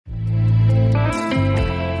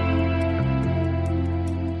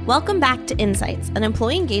Welcome back to Insights, an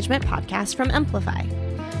employee engagement podcast from Amplify.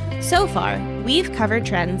 So far, we've covered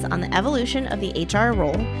trends on the evolution of the HR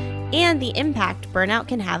role and the impact burnout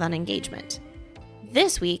can have on engagement.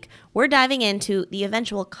 This week, we're diving into the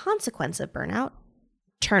eventual consequence of burnout,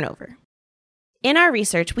 turnover. In our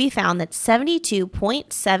research, we found that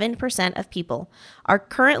 72.7% of people are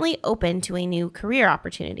currently open to a new career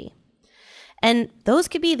opportunity. And those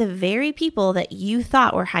could be the very people that you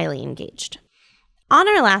thought were highly engaged. On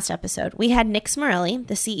our last episode, we had Nick Smarelli,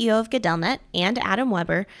 the CEO of GoodellNet, and Adam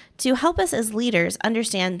Weber to help us as leaders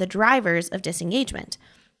understand the drivers of disengagement.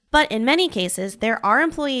 But in many cases, there are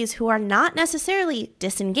employees who are not necessarily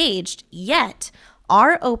disengaged, yet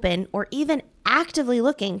are open or even actively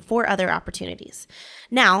looking for other opportunities.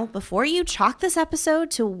 Now, before you chalk this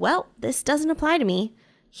episode to, well, this doesn't apply to me,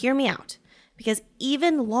 hear me out, because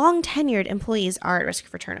even long-tenured employees are at risk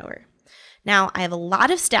for turnover. Now, I have a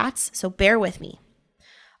lot of stats, so bear with me.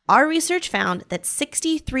 Our research found that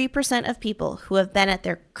 63% of people who have been at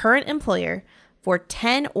their current employer for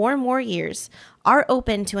 10 or more years are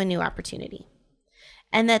open to a new opportunity.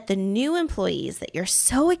 And that the new employees that you're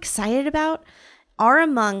so excited about are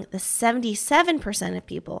among the 77% of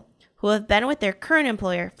people who have been with their current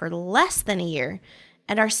employer for less than a year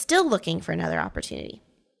and are still looking for another opportunity.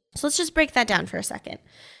 So let's just break that down for a second.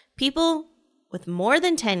 People with more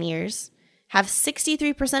than 10 years have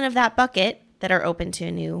 63% of that bucket that are open to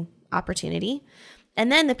a new opportunity.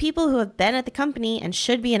 And then the people who have been at the company and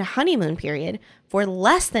should be in a honeymoon period for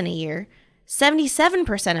less than a year,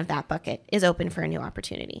 77% of that bucket is open for a new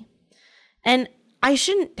opportunity. And I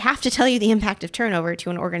shouldn't have to tell you the impact of turnover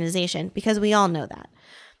to an organization because we all know that.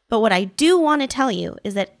 But what I do want to tell you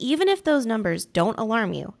is that even if those numbers don't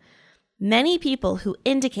alarm you, many people who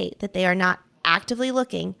indicate that they are not actively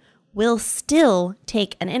looking will still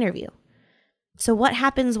take an interview. So what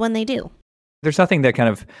happens when they do? There's nothing that kind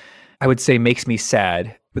of, I would say, makes me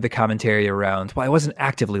sad with the commentary around, well, I wasn't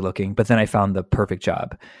actively looking, but then I found the perfect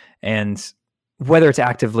job. And whether it's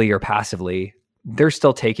actively or passively, they're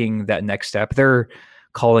still taking that next step. They're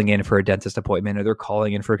calling in for a dentist appointment, or they're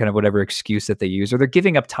calling in for kind of whatever excuse that they use, or they're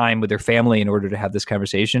giving up time with their family in order to have this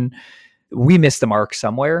conversation. We missed the mark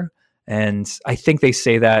somewhere. And I think they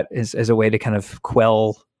say that as a way to kind of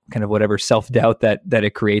quell kind of whatever self-doubt that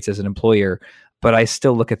it creates as an employer. But I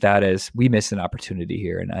still look at that as we missed an opportunity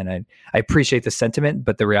here. And I appreciate the sentiment,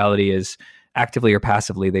 but the reality is actively or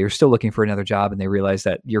passively, they are still looking for another job and they realize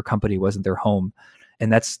that your company wasn't their home.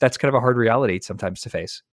 And that's kind of a hard reality sometimes to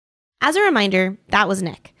face. As a reminder, that was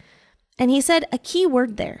Nick. And he said a key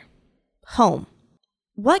word there, home.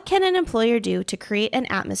 What can an employer do to create an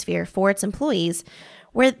atmosphere for its employees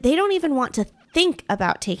where they don't even want to think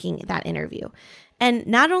about taking that interview? And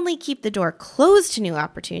not only keep the door closed to new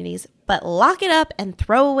opportunities, but lock it up and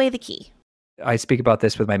throw away the key. I speak about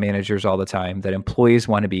this with my managers all the time, that employees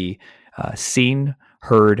want to be seen,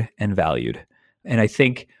 heard, and valued. And I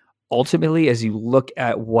think ultimately, as you look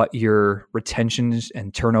at what your retention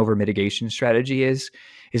and turnover mitigation strategy is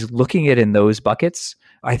looking at it in those buckets,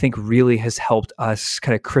 I think really has helped us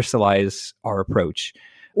kind of crystallize our approach.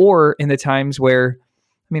 Or in the times where,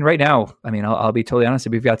 right now, I'll be totally honest.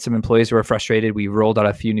 We've got some employees who are frustrated. We rolled out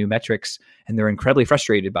a few new metrics and they're incredibly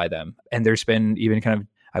frustrated by them. And there's been even kind of,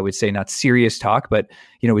 I would say, not serious talk, but,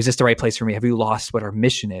 is this the right place for me? Have we lost what our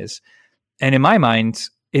mission is? And in my mind,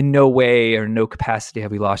 in no way or no capacity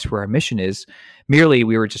have we lost where our mission is. Merely,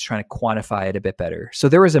 we were just trying to quantify it a bit better. So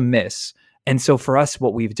there was a miss. And so for us,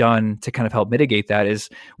 what we've done to kind of help mitigate that is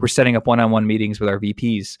we're setting up one-on-one meetings with our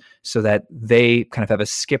VPs so that they kind of have a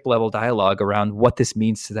skip level dialogue around what this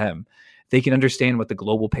means to them. They can understand what the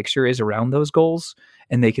global picture is around those goals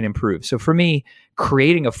and they can improve. So for me,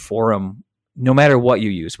 creating a forum, no matter what you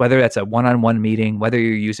use, whether that's a one-on-one meeting, whether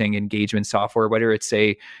you're using engagement software, whether it's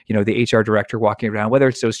the HR director walking around, whether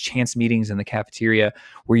it's those chance meetings in the cafeteria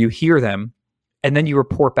where you hear them and then you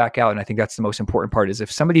report back out. And I think that's the most important part is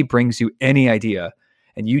if somebody brings you any idea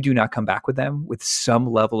and you do not come back with them with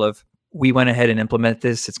some level of, we went ahead and implemented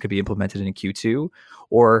this, it's going to be implemented in Q2,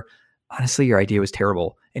 or honestly, your idea was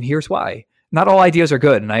terrible. And here's why. Not all ideas are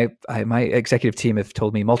good. And my executive team have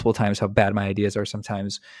told me multiple times how bad my ideas are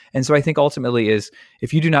sometimes. And so I think ultimately is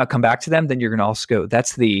if you do not come back to them, then you're going to also go,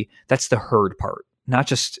 that's the heard part. Not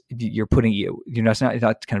just you're not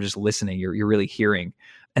kind of just listening, you're really hearing.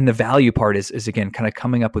 And the value part is again, kind of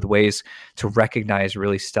coming up with ways to recognize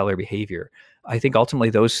really stellar behavior. I think ultimately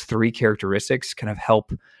those three characteristics kind of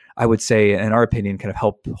help, I would say, in our opinion, kind of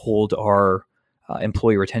help hold our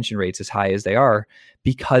employee retention rates as high as they are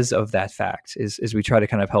because of that fact is we try to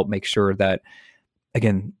kind of help make sure that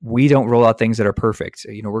again, we don't roll out things that are perfect.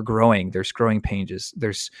 We're growing. There's growing pains.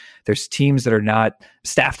 There's teams that are not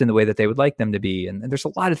staffed in the way that they would like them to be. And there's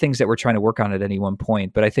a lot of things that we're trying to work on at any one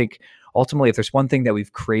point. But I think ultimately, if there's one thing that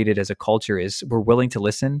we've created as a culture is we're willing to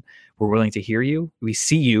listen. We're willing to hear you. We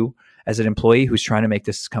see you as an employee who's trying to make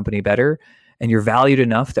this company better. And you're valued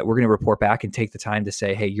enough that we're going to report back and take the time to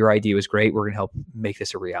say, hey, your idea was great. We're going to help make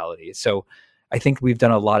this a reality. So I think we've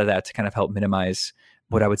done a lot of that to kind of help minimize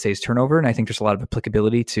what I would say is turnover. And I think there's a lot of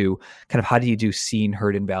applicability to kind of how do you do seen,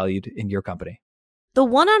 heard, and valued in your company. The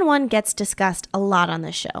one-on-one gets discussed a lot on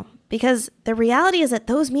this show because the reality is that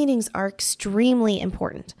those meetings are extremely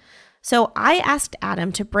important. So I asked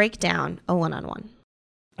Adam to break down a one-on-one.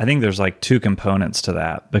 I think there's like two components to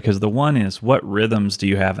that, because the one is, what rhythms do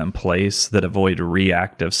you have in place that avoid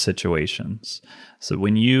reactive situations? So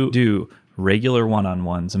when you do regular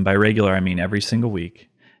one-on-ones, and by regular I mean every single week,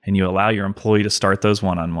 and you allow your employee to start those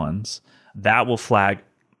one-on-ones, that will flag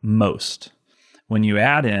most. When you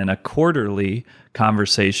add in a quarterly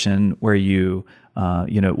conversation where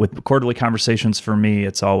with quarterly conversations, for me,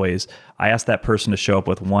 it's always, I ask that person to show up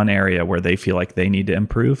with one area where they feel like they need to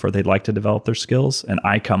improve or they'd like to develop their skills, and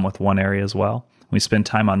I come with one area as well. We spend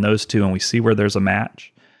time on those two and we see where there's a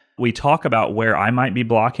match. We talk about where I might be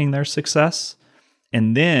blocking their success.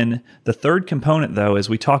 And then the third component, though, is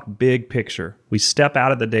we talk big picture. We step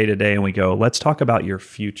out of the day-to-day and we go, let's talk about your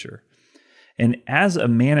future. And as a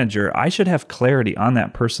manager, I should have clarity on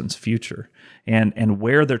that person's future and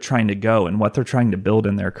where they're trying to go and what they're trying to build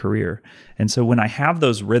in their career. And so when I have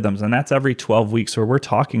those rhythms, and that's every 12 weeks where we're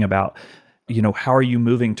talking about, how are you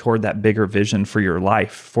moving toward that bigger vision for your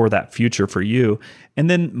life, for that future for you? And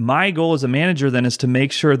then my goal as a manager then is to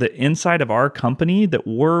make sure that inside of our company that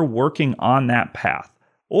we're working on that path,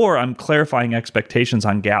 or I'm clarifying expectations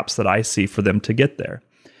on gaps that I see for them to get there.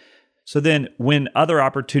 So then when other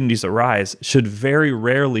opportunities arise, should very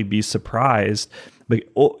rarely be surprised.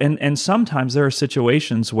 And sometimes there are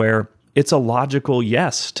situations where it's a logical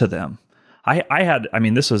yes to them.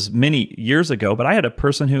 This was many years ago, but I had a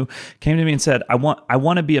person who came to me and said, I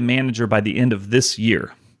want to be a manager by the end of this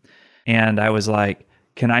year. And I was like,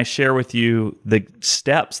 can I share with you the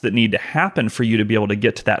steps that need to happen for you to be able to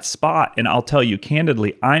get to that spot? And I'll tell you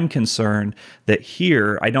candidly, I'm concerned that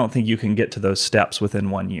here, I don't think you can get to those steps within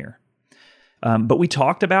 1 year. But we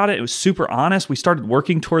talked about it. It was super honest. We started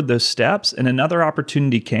working toward those steps, and another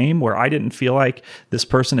opportunity came where I didn't feel like this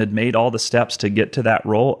person had made all the steps to get to that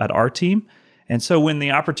role at our team. And so when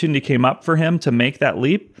the opportunity came up for him to make that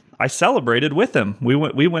leap, I celebrated with him. We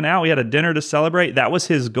went out, we had a dinner to celebrate. That was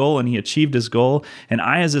his goal, and he achieved his goal. And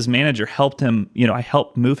I, as his manager, helped him, I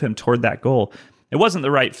helped move him toward that goal. It wasn't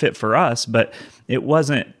the right fit for us, but it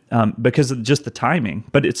wasn't because of just the timing.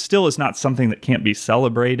 But it still is not something that can't be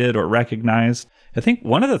celebrated or recognized. I think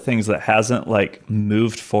one of the things that hasn't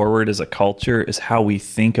moved forward as a culture is how we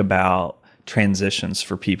think about transitions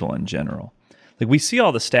for people in general. We see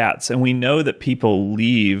all the stats, and we know that people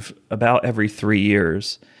leave about every 3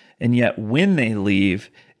 years. And yet when they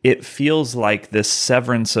leave, it feels like this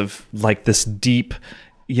severance of this deep,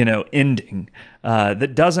 ending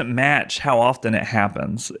that doesn't match how often it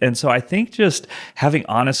happens. And so I think just having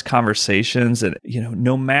honest conversations and,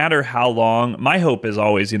 no matter how long, my hope is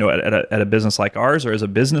always, at a business like ours or as a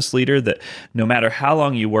business leader, that no matter how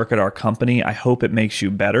long you work at our company, I hope it makes you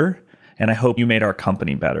better. And I hope you made our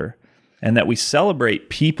company better, and that we celebrate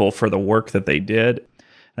people for the work that they did.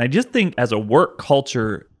 And I just think as a work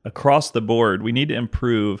culture across the board, we need to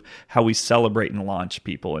improve how we celebrate and launch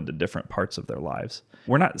people into different parts of their lives.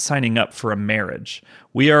 We're not signing up for a marriage.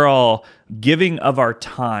 We are all giving of our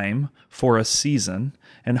time for a season,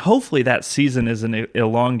 and hopefully that season is an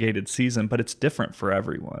elongated season, but it's different for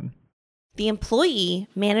everyone. The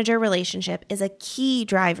employee-manager relationship is a key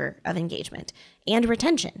driver of engagement and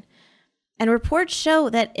retention. And reports show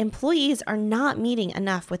that employees are not meeting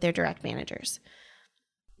enough with their direct managers.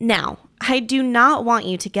 Now, I do not want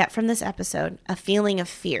you to get from this episode a feeling of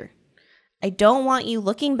fear. I don't want you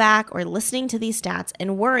looking back or listening to these stats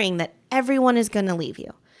and worrying that everyone is going to leave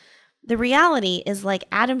you. The reality is, like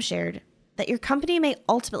Adam shared, that your company may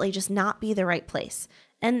ultimately just not be the right place,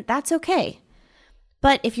 and that's okay.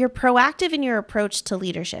 But if you're proactive in your approach to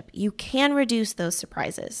leadership, you can reduce those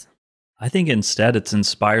surprises. I think instead it's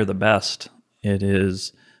inspire the best. It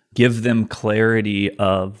is give them clarity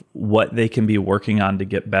of what they can be working on to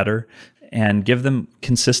get better, and give them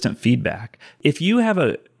consistent feedback.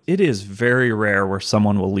 It is very rare where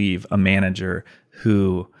someone will leave a manager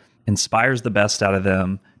who inspires the best out of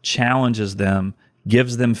them, challenges them,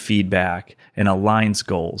 gives them feedback, and aligns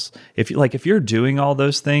goals. If you're doing all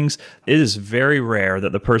those things, it is very rare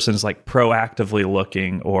that the person is like proactively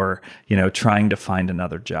looking or, trying to find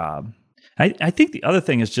another job. I think the other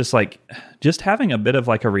thing is just having a bit of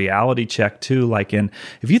like a reality check too.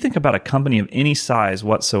 If you think about a company of any size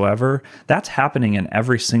whatsoever, that's happening in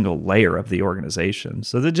every single layer of the organization.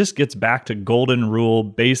 So that just gets back to golden rule,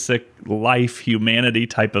 basic life, humanity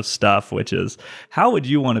type of stuff, which is how would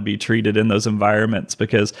you want to be treated in those environments?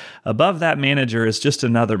 Because above that manager is just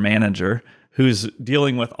another manager who's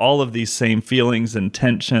dealing with all of these same feelings and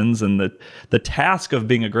tensions, and the task of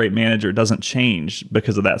being a great manager doesn't change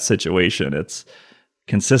because of that situation. It's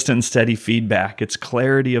consistent and steady feedback. It's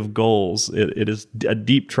clarity of goals. It is a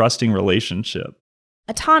deep trusting relationship.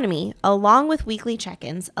 Autonomy, along with weekly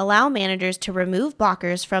check-ins, allow managers to remove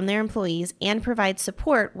blockers from their employees and provide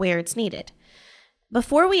support where it's needed.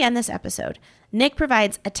 Before we end this episode, Nick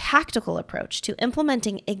provides a tactical approach to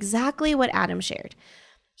implementing exactly what Adam shared.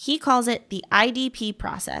 He calls it the IDP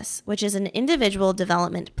process, which is an individual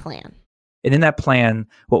development plan. And in that plan,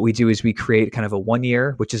 what we do is we create kind of a 1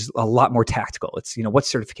 year, which is a lot more tactical. It's, what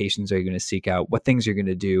certifications are you going to seek out? What things are you going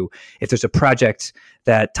to do? If there's a project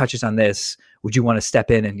that touches on this, would you want to step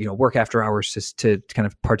in and, work after hours to kind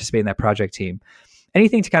of participate in that project team?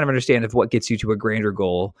 Anything to kind of understand of what gets you to a grander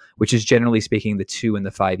goal, which is generally speaking the 2 and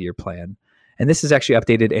the 5 year plan. And this is actually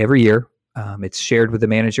updated every year. It's shared with the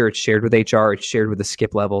manager, it's shared with HR, it's shared with the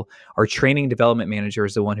skip level. Our training development manager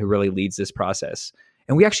is the one who really leads this process.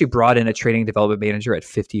 And we actually brought in a training development manager at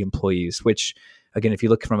 50 employees, which, again, if you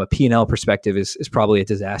look from a P&L perspective, is probably a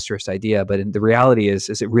disastrous idea. But the reality is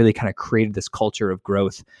it really kind of created this culture of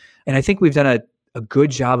growth. And I think we've done a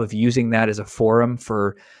good job of using that as a forum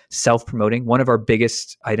for self-promoting. One of our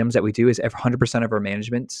biggest items that we do is 100% of our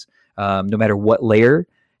management, no matter what layer,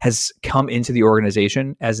 has come into the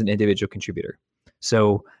organization as an individual contributor.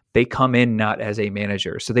 So they come in not as a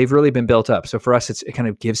manager. So they've really been built up. So for us, it kind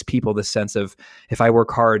of gives people the sense of, if I work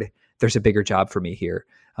hard, there's a bigger job for me here.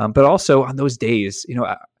 But also on those days,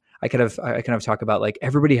 I kind of talk about like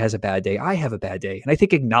everybody has a bad day. I have a bad day. And I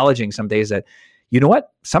think acknowledging some days that,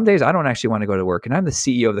 some days I don't actually want to go to work and I'm the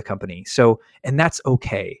CEO of the company. And that's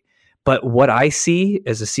okay. But what I see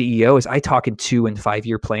as a CEO is I talk in 2 and 5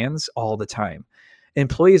 year plans all the time.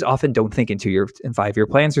 Employees often don't think in 2 year and 5 year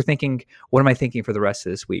plans. They're thinking, what am I thinking for the rest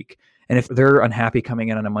of this week? And if they're unhappy coming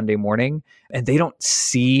in on a Monday morning and they don't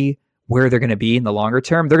see where they're going to be in the longer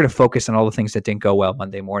term, they're going to focus on all the things that didn't go well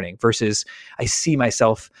Monday morning versus I see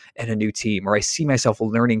myself at a new team, or I see myself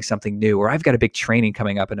learning something new, or I've got a big training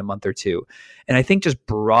coming up in a month or two. And I think just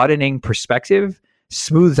broadening perspective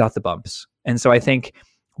smooths out the bumps. And so I think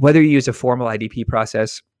whether you use a formal IDP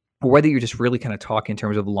process or whether you just really kind of talk in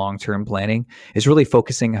terms of long-term planning, is really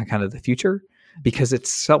focusing on kind of the future, because it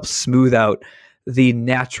helps smooth out the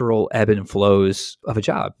natural ebb and flows of a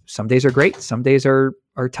job. Some days are great, some days are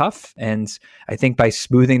tough. And I think by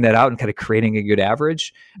smoothing that out and kind of creating a good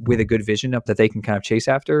average with a good vision up that they can kind of chase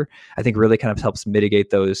after, I think really kind of helps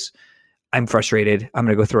mitigate those, I'm frustrated, I'm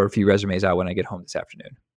going to go throw a few resumes out when I get home this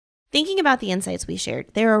afternoon. Thinking about the insights we shared,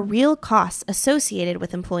 there are real costs associated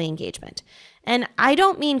with employee engagement. And I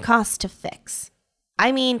don't mean costs to fix.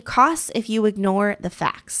 I mean costs if you ignore the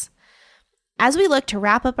facts. As we look to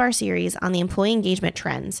wrap up our series on the employee engagement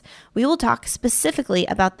trends, we will talk specifically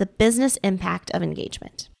about the business impact of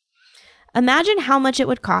engagement. Imagine how much it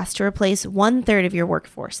would cost to replace 1/3 of your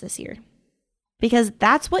workforce this year, because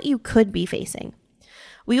that's what you could be facing.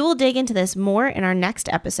 We will dig into this more in our next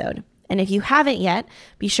episode. And if you haven't yet,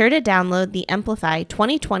 be sure to download the Emplify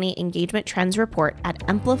 2020 Engagement Trends Report at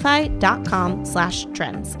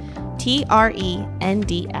emplify.com/trends,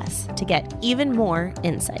 TRENDS, to get even more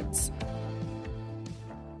insights.